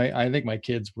cans. And I think my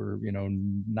kids were, 8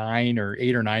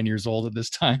 or 9 years old at this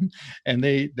time. And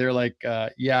they're like,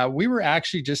 yeah, we were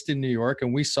actually just in New York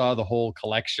and we saw the whole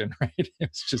collection, right?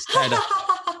 It's just kind of...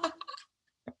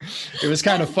 It was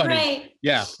kind of funny. Great.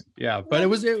 Yeah. But it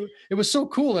was so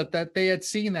cool that they had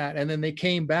seen that, and then they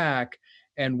came back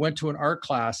and went to an art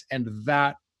class, and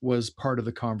that was part of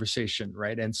the conversation,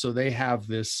 right? And so they have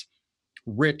this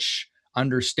rich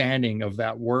understanding of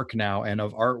that work now and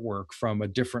of artwork from a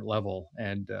different level.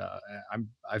 And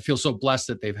I feel so blessed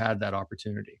that they've had that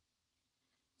opportunity.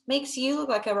 Makes you look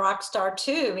like a rock star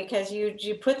too, because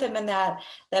you put them in that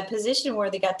position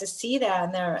where they got to see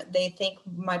that, and they think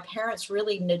my parents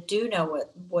really do know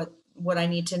what I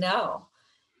need to know.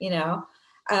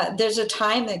 There's a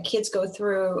time that kids go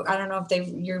through. I don't know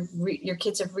if your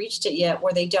kids have reached it yet,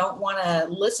 where they don't want to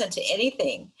listen to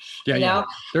anything. Yeah,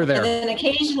 they're there. And then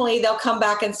occasionally they'll come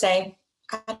back and say,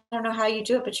 "I don't know how you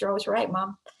do it, but you're always right,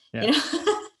 Mom." Yeah.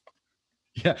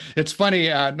 Yeah, it's funny,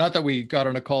 not that we got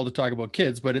on a call to talk about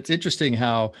kids, but it's interesting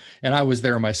how, and I was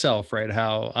there myself, right?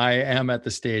 How I am at the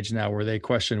stage now where they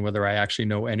question whether I actually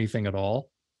know anything at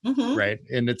all, right?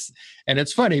 And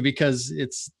it's funny because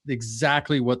it's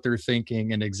exactly what they're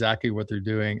thinking and exactly what they're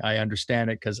doing. I understand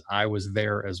it because I was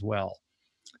there as well.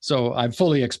 So I'm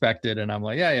fully expected, and I'm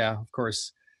like, yeah, of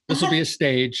course, this will be a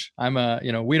stage.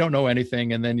 We don't know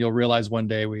anything, and then you'll realize one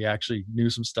day we actually knew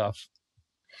some stuff.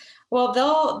 Well,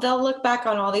 they'll look back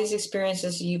on all these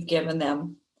experiences you've given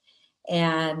them,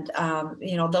 and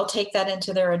they'll take that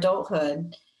into their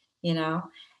adulthood, and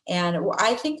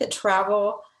I think that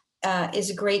travel is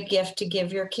a great gift to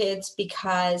give your kids,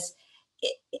 because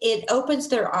it opens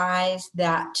their eyes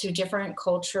to different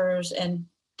cultures, and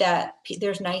that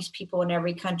there's nice people in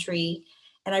every country,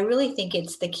 and I really think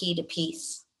it's the key to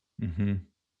peace. Mm-hmm.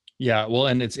 Yeah, well,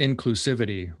 and it's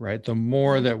inclusivity, right? The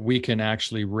more that we can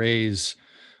actually raise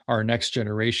our next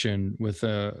generation with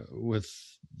the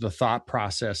thought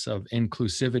process of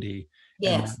inclusivity.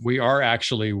 Yes. And we are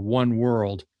actually one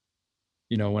world.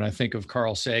 When I think of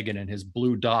Carl Sagan and his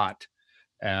blue dot,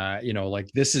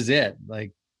 like, this is it.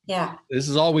 Like, yeah, this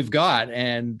is all we've got,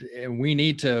 and we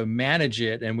need to manage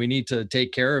it, and we need to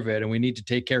take care of it, and we need to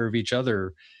take care of each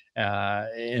other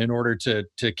in order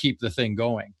to keep the thing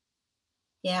going.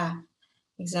 Yeah,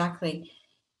 exactly.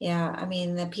 Yeah, I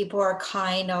mean, the people are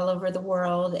kind all over the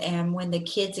world, and when the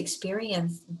kids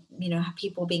experience,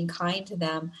 people being kind to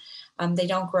them, they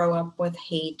don't grow up with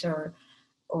hate or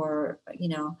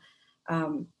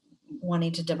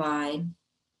wanting to divide.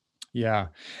 Yeah.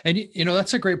 And,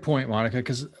 that's a great point, Monica,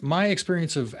 because my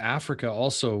experience of Africa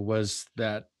also was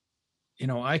that,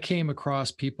 I came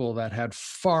across people that had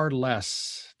far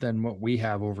less than what we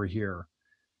have over here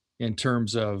in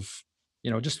terms of,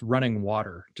 just running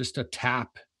water, just a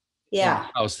tap in Yeah.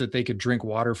 the house that they could drink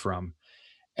water from,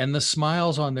 and the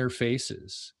smiles on their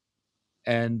faces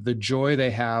and the joy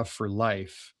they have for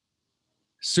life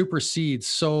supersedes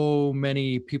so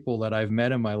many people that I've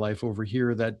met in my life over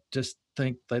here that just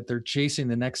think that they're chasing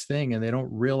the next thing and they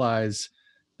don't realize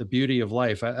the beauty of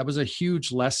life. That was a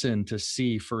huge lesson to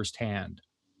see firsthand.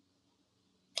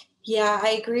 Yeah,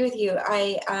 I agree with you.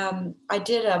 I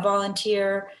did a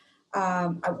volunteer.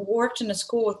 I worked in a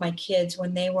school with my kids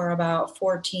when they were about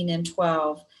 14 and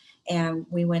 12, and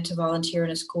we went to volunteer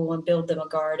in a school and build them a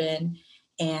garden.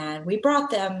 And we brought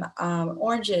them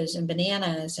oranges and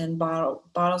bananas and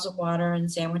bottles of water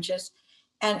and sandwiches,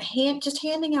 and just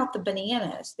handing out the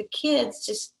bananas. The kids,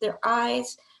 just their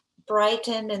eyes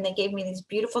brightened, and they gave me these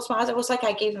beautiful smiles. It was like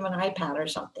I gave them an iPad or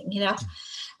something, and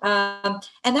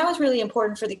that was really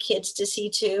important for the kids to see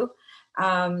too.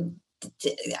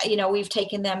 We've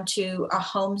taken them to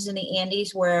homes in the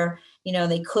Andes where,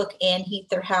 they cook and heat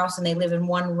their house, and they live in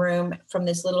one room from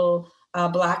this little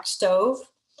black stove.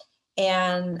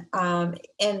 And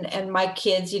my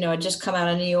kids, had just come out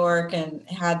of New York and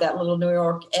had that little New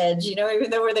York edge, even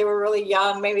though they were really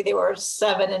young, maybe they were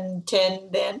 7 and 10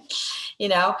 then,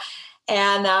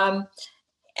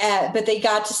 and, but they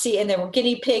got to see, and there were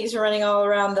guinea pigs running all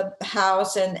around the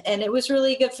house, and it was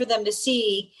really good for them to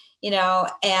see,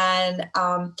 and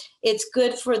it's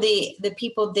good for the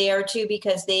people there too,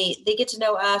 because they get to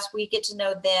know us, we get to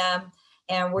know them,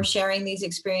 and we're sharing these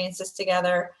experiences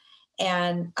together.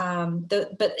 And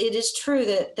but it is true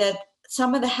that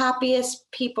some of the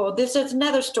happiest people, this is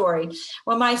another story.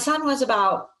 When my son was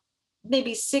about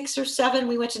maybe 6 or 7,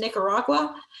 we went to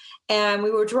Nicaragua. And we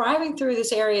were driving through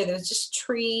this area. There was just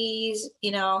trees,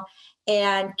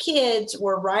 and kids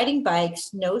were riding bikes,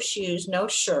 no shoes, no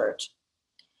shirt.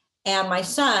 And my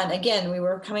son, again, we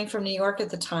were coming from New York at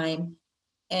the time,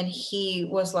 and he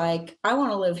was like, I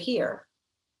want to live here.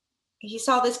 He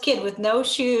saw this kid with no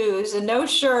shoes and no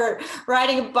shirt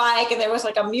riding a bike, and there was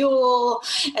like a mule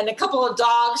and a couple of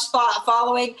dogs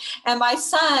following. And my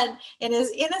son, in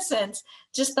his innocence,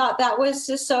 just thought that was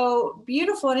just so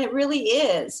beautiful. And it really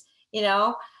is.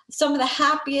 Some of the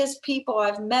happiest people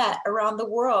I've met around the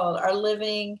world are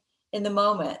living in the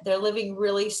moment. They're living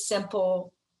really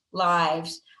simple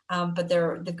lives, but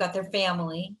they've got their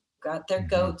family, got their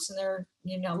goats and their,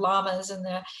 llamas and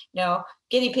their,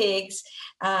 guinea pigs,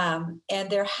 and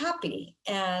they're happy.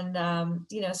 And,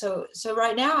 so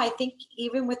right now, I think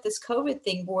even with this COVID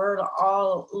thing, we're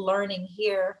all learning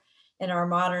here in our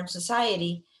modern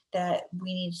society that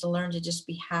we need to learn to just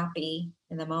be happy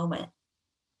in the moment.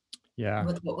 Yeah.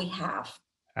 With what we have.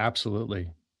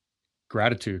 Absolutely.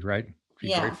 Gratitude, right?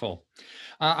 Be grateful.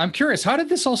 I'm curious, how did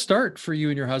this all start for you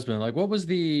and your husband? Like, what was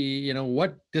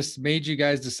what just made you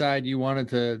guys decide you wanted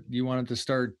to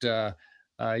start your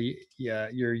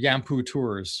Yampu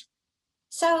tours?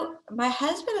 So my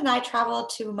husband and I traveled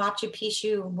to Machu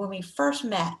Picchu when we first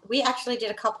met. We actually did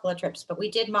a couple of trips, but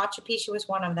we did Machu Picchu was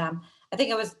one of them. I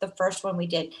think it was the first one we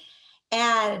did.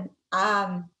 And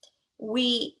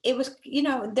it was,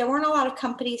 there weren't a lot of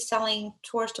companies selling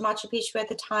tours to Machu Picchu at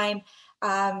the time.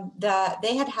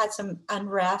 They had some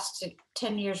unrest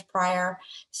 10 years prior,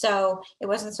 so it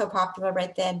wasn't so popular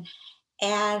right then.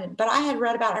 But I had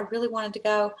read about it. I really wanted to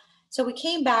go. So we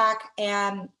came back,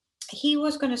 and he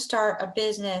was going to start a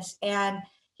business, and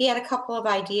he had a couple of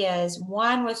ideas.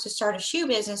 One was to start a shoe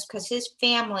business because his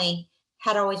family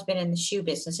had always been in the shoe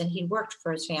business, and he worked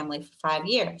for his family for 5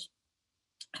 years.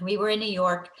 And we were in New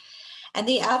York. And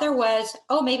the other was,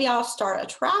 maybe I'll start a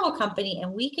travel company,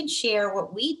 and we can share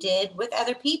what we did with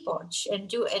other people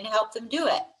and help them do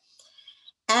it.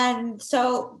 And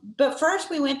so, but first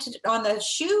we went on the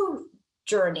shoe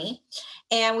journey,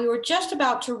 and we were just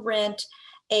about to rent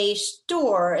a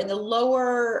store in the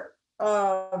lower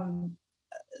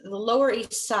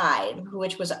East Side,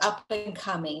 which was up and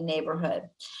coming neighborhood.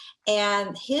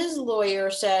 And his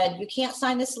lawyer said, you can't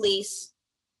sign this lease,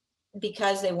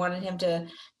 because they wanted him to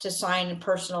sign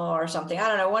personal or something. I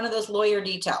don't know, one of those lawyer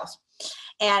details.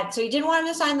 And so he didn't want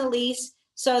him to sign the lease.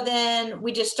 So then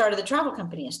we just started the travel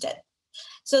company instead.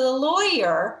 So the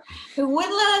lawyer who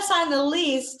wouldn't let us sign the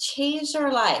lease changed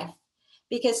our life,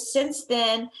 because since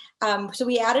then, so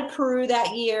we added Peru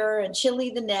that year and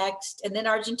Chile the next, and then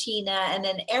Argentina. And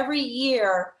then every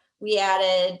year we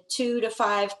added 2 to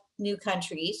 5 new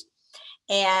countries.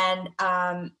 And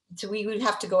so we would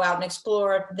have to go out and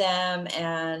explore them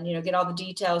and, get all the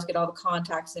details, get all the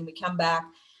contacts. Then we come back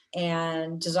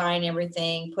and design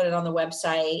everything, put it on the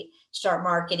website, start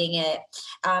marketing it.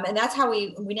 And that's how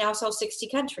we now sell 60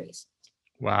 countries.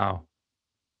 Wow.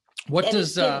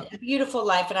 It's been a beautiful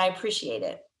life, and I appreciate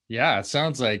it. Yeah, it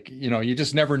sounds like, you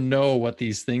just never know what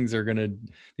these things that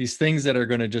are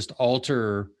going to just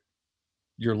alter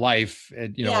your life,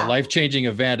 and, a life-changing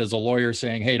event as a lawyer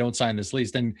saying, hey, don't sign this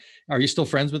lease. Then are you still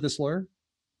friends with this lawyer?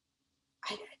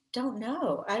 I don't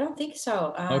know. I don't think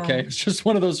so. Okay. It's just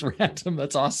one of those random,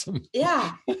 that's awesome.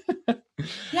 Yeah.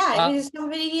 Yeah. It was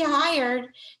somebody he hired,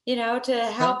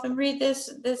 to help him read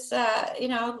this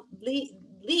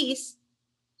lease.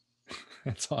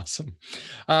 That's awesome.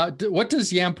 What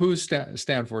does Yampu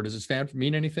stand for? Does it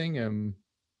mean anything?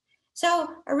 So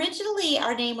originally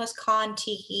our name was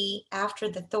Kon-Tiki, after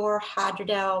the Thor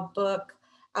Heyerdahl book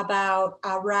about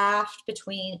a raft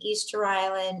between Easter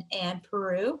Island and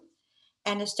Peru,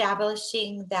 and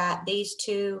establishing that these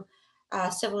two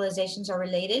civilizations are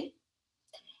related.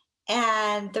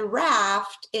 And the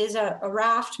raft is a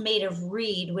raft made of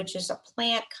reed, which is a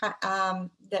plant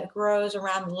that grows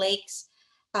around lakes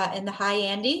in the high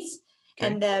Andes. Okay.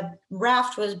 And the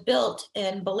raft was built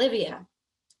in Bolivia.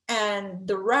 And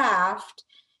the raft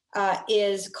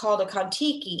is called a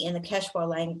Kon-Tiki in the Quechua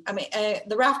language.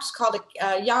 The raft is called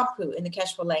a Yampu in the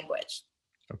Quechua language.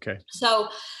 Okay. So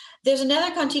there's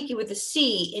another Kon-Tiki with a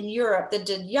C in Europe that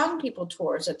did young people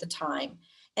tours at the time.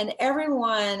 And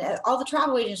all the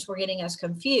travel agents were getting us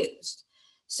confused.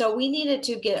 So we needed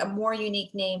to get a more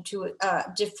unique name to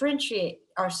differentiate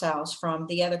ourselves from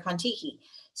the other Kon-Tiki.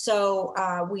 So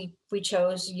we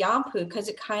chose Yampu because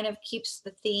it kind of keeps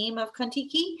the theme of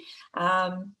Kon-Tiki,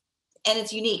 and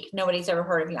it's unique. Nobody's ever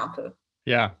heard of Yampu.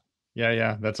 Yeah.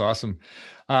 That's awesome.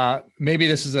 Maybe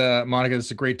Monica, this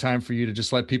is a great time for you to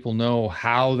just let people know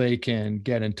how they can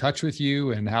get in touch with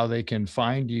you and how they can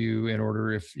find you in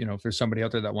order, if there's somebody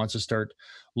out there that wants to start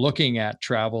looking at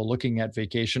travel, looking at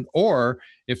vacation, or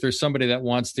if there's somebody that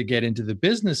wants to get into the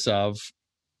business of,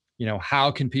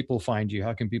 how can people find you?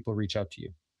 How can people reach out to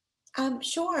you?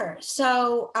 Sure.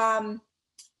 So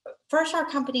first, our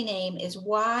company name is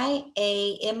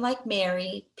YAM like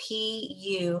Mary,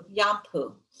 PU,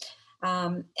 Yampu.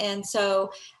 And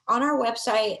so on our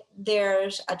website,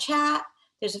 there's a chat,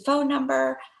 there's a phone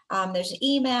number, there's an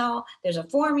email, there's a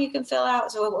form you can fill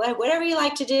out. So whatever you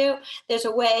like to do, there's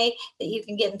a way that you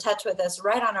can get in touch with us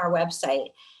right on our website.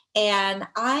 And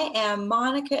I am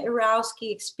Monica Irauzqui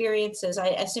Experiences. I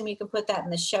assume you can put that in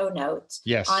the show notes.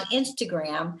 Yes. On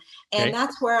Instagram. And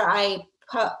that's where I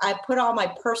put all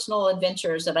my personal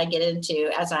adventures that I get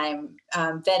into as I'm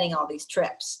vetting all these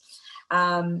trips.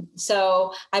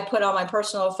 So I put all my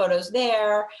personal photos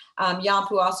there.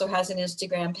 Yampu also has an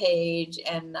Instagram page,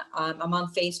 and I'm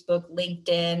on Facebook,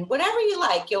 LinkedIn, whatever you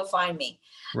like, you'll find me.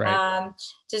 Right.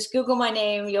 Just Google my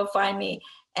name, you'll find me.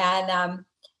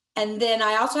 And then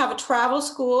I also have a travel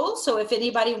school. So if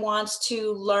anybody wants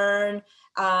to learn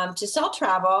to sell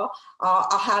travel,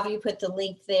 I'll have you put the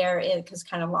link there because it's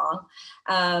kind of long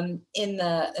in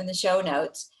the show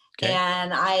notes. Okay.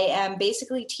 And I am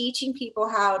basically teaching people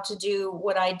how to do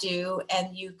what I do,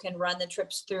 and you can run the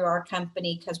trips through our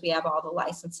company because we have all the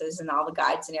licenses and all the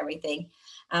guides and everything.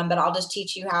 But I'll just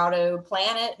teach you how to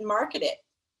plan it and market it.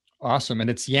 Awesome. And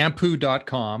it's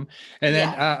yampu.com. And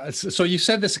then, so you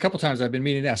said this a couple of times, I've been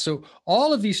meaning to ask. So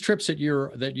all of these trips that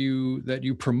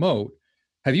you promote,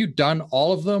 have you done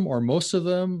all of them or most of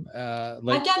them?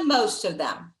 I've done most of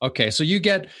them. Okay. So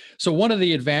one of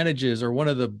the advantages, or one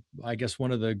of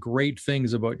the great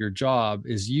things about your job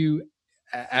is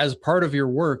as part of your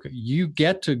work, you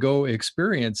get to go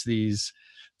experience these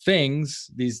things,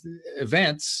 these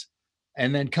events,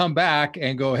 and then come back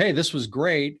and go, hey, this was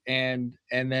great. And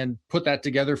then put that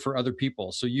together for other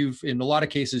people. So in a lot of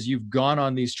cases, you've gone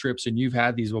on these trips and you've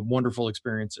had these wonderful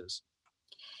experiences.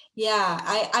 Yeah,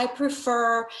 I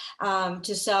prefer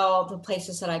to sell the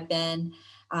places that I've been.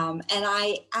 And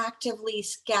I actively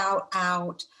scout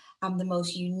out the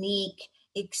most unique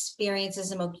experiences,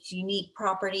 the most unique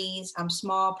properties,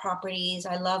 small properties.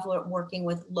 I love working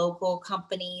with local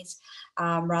companies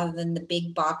rather than the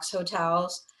big box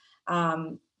hotels.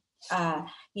 So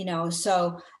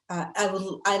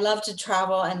I love to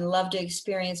travel and love to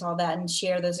experience all that and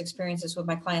share those experiences with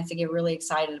my clients. They get really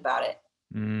excited about it.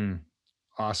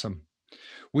 Awesome.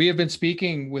 We have been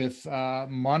speaking with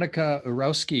Monica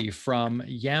Irauzqui from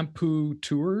Yampu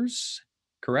Tours,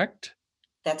 correct?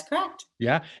 That's correct.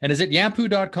 Yeah. And is it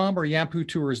yampu.com or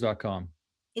yamputours.com?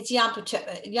 It's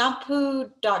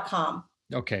yampu.com.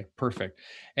 Okay, perfect.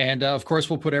 And of course,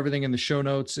 we'll put everything in the show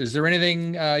notes. Is there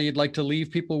anything you'd like to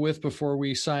leave people with before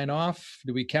we sign off?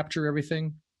 Do we capture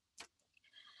everything?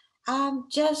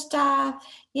 Thank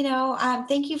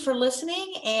you for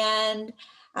listening. And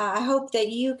I hope that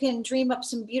you can dream up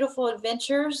some beautiful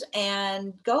adventures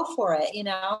and go for it.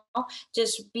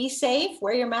 Just be safe,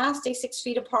 wear your mask, stay 6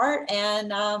 feet apart,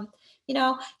 and,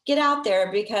 get out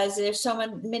there because there's so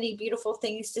many beautiful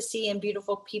things to see and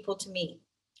beautiful people to meet.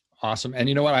 Awesome. And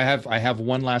you know what? I have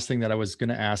one last thing that I was going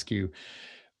to ask you.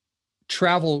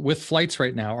 Travel with flights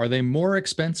right now, are they more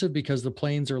expensive because the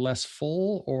planes are less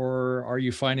full, or are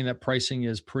you finding that pricing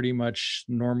is pretty much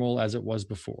normal as it was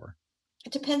before?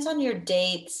 It depends on your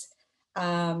dates.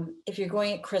 If you're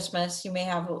going at Christmas, you may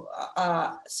have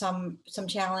some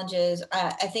challenges.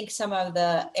 I think some of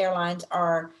the airlines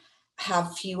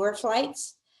have fewer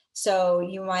flights, so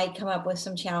you might come up with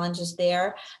some challenges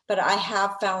there. But I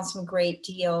have found some great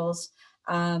deals,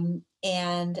 I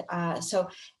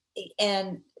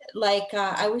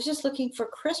was just looking for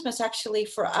Christmas actually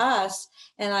for us,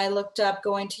 and I looked up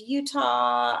going to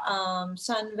Utah,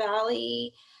 Sun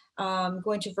Valley,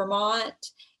 going to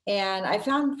Vermont, and I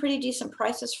found pretty decent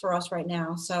prices for us right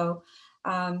now. So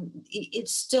you're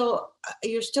still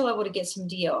able to get some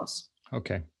deals.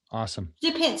 Okay, awesome.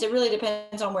 Depends. It really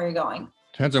depends on where you're going.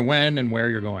 Depends on when and where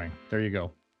you're going. There you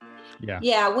go.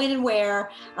 Yeah, when and where,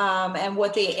 and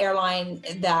what the airline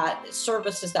that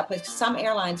services that place. Some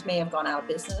airlines may have gone out of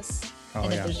business,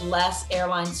 and if there's less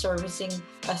airline servicing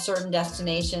a certain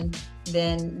destination,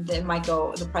 then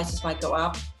the prices might go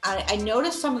up. I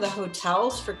noticed some of the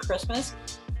hotels for Christmas,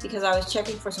 because I was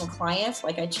checking for some clients.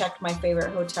 Like I checked my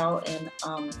favorite hotel in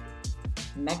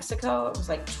Mexico. It was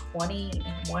like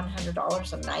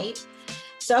 $2,100 a night.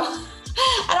 So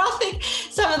I don't think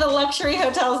some of the luxury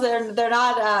hotels they're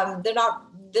not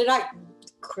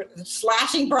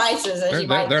slashing prices as you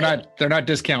might think. They're not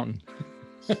discounting.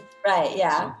 Right.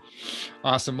 Yeah.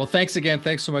 Awesome. Well, thanks again.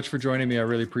 Thanks so much for joining me. I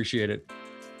really appreciate it.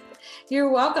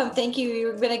 You're welcome. Thank you.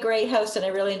 You've been a great host, and I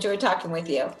really enjoyed talking with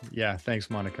you. Yeah.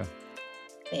 Thanks, Monica.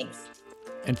 Thanks.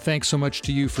 And thanks so much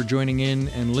to you for joining in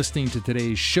and listening to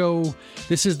today's show.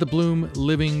 This is the Bloom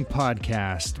Living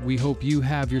Podcast. We hope you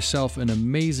have yourself an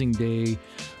amazing day.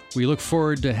 We look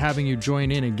forward to having you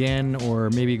join in again,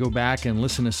 or maybe go back and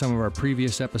listen to some of our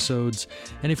previous episodes.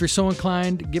 And if you're so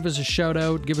inclined, give us a shout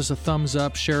out, give us a thumbs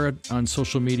up, share it on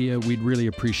social media. We'd really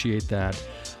appreciate that.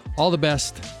 All the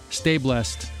best. Stay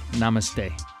blessed.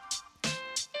 Namaste.